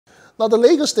Now, the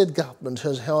Lagos State government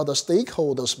has held a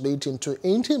stakeholders meeting to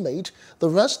intimate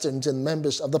the residents and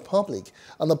members of the public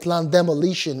on the planned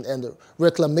demolition and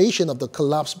reclamation of the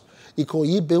collapsed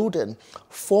Ikoyi building,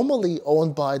 formerly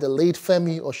owned by the late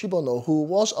Femi Osibono, who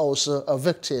was also a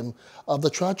victim of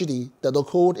the tragedy that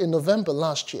occurred in November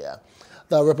last year.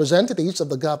 The representatives of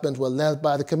the government were led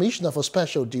by the Commissioner for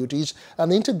Special Duties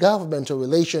and Intergovernmental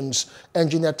Relations,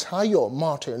 Engineer Tayo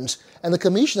Martins, and the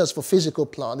Commissioners for Physical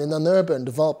Planning and Urban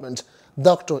Development,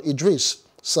 Dr. Idris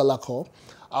Salako.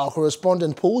 Our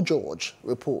correspondent Paul George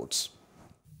reports.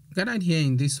 Gathered here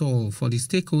in this hall for the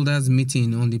stakeholders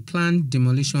meeting on the planned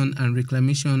demolition and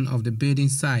reclamation of the building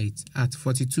site at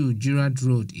 42 Girard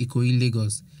Road, Ikoyi,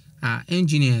 Lagos, are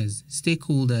engineers,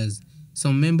 stakeholders,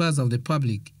 some members of the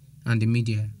public, and the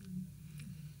media.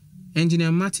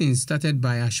 Engineer Martins started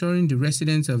by assuring the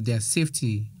residents of their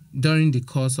safety during the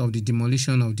course of the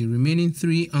demolition of the remaining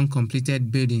 3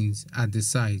 uncompleted buildings at the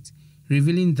site,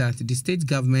 revealing that the state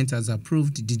government has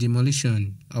approved the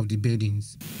demolition of the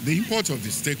buildings. The import of the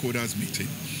stakeholders meeting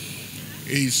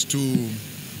is to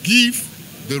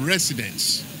give the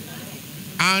residents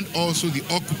and also the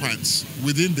occupants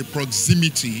within the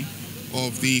proximity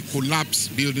of the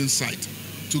collapsed building site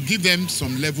to give them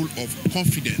some level of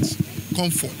confidence,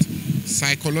 comfort,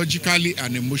 psychologically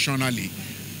and emotionally,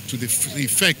 to the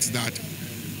effect that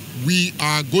we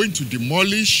are going to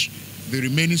demolish the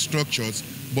remaining structures,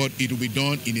 but it will be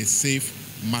done in a safe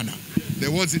manner.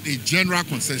 There was a general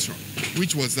consensus,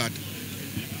 which was that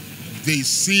they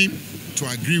seem to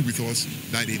agree with us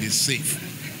that it is safe.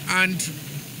 And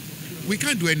we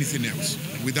can't do anything else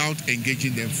without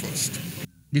engaging them first.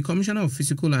 The Commissioner of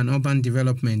Physical and Urban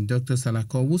Development, Dr.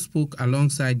 Salako, who spoke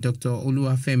alongside Dr.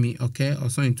 Oluwafemi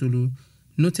Oke-Osointolu,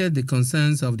 noted the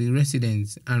concerns of the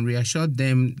residents and reassured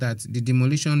them that the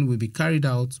demolition will be carried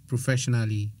out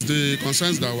professionally. The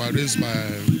concerns that were raised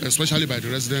especially by the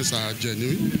residents, are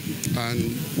genuine, and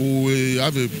we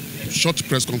have a short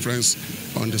press conference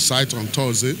on the site on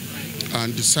Thursday,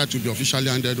 and the site will be officially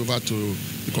handed over to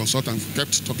the consultant. We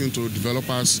kept talking to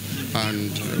developers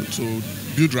and to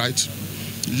build right,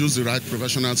 use the right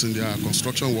professionals in their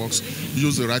construction works,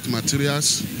 use the right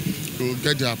materials, to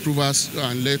get the approvals,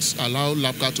 and allow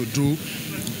LAPCA to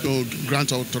do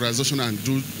grant authorization and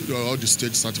do all the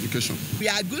state certification. We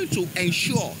are going to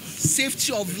ensure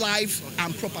safety of life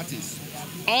and properties.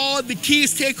 All the key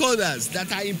stakeholders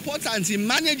that are important in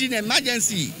managing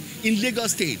emergency in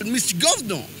Lagos State, Mr.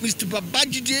 Governor, Mr.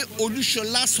 Babajide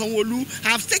Olushola Sanwo-Olu,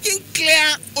 have taken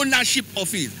clear ownership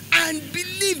of it. And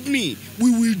believe me,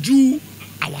 we will do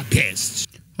our best.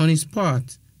 On his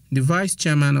part, the Vice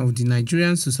Chairman of the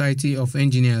Nigerian Society of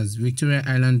Engineers, Victoria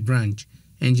Island Branch,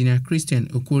 Engineer Christian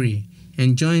Okorie,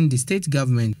 enjoined the state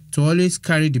government to always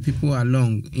carry the people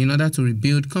along in order to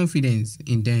rebuild confidence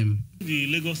in them. The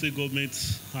Lagos State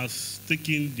government has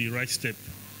taken the right step,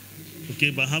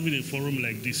 by having a forum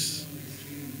like this.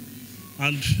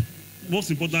 And most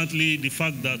importantly, the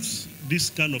fact that this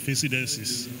kind of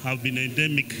incidences have been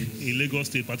endemic in Lagos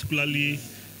State, particularly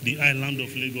the island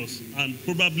of Lagos, and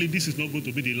probably this is not going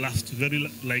to be the last, very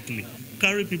likely.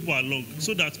 Carry people along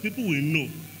so that people will know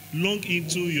long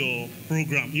into your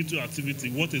program, into your activity,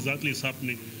 what exactly is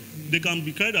happening. They can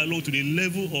be carried along to the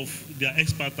level of their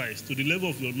expertise, to the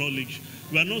level of your knowledge.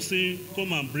 We are not saying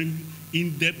come and bring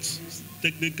in-depth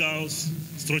technical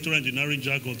structural engineering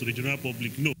jargon to the general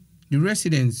public. No. The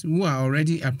residents who are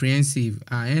already apprehensive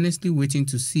are earnestly waiting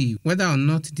to see whether or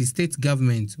not the state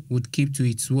government would keep to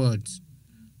its words.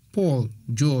 Paul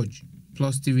George,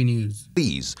 Plus TV News.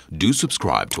 Please do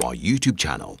subscribe to our YouTube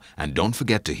channel and don't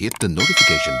forget to hit the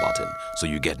notification button so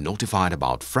you get notified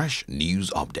about fresh news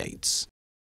updates.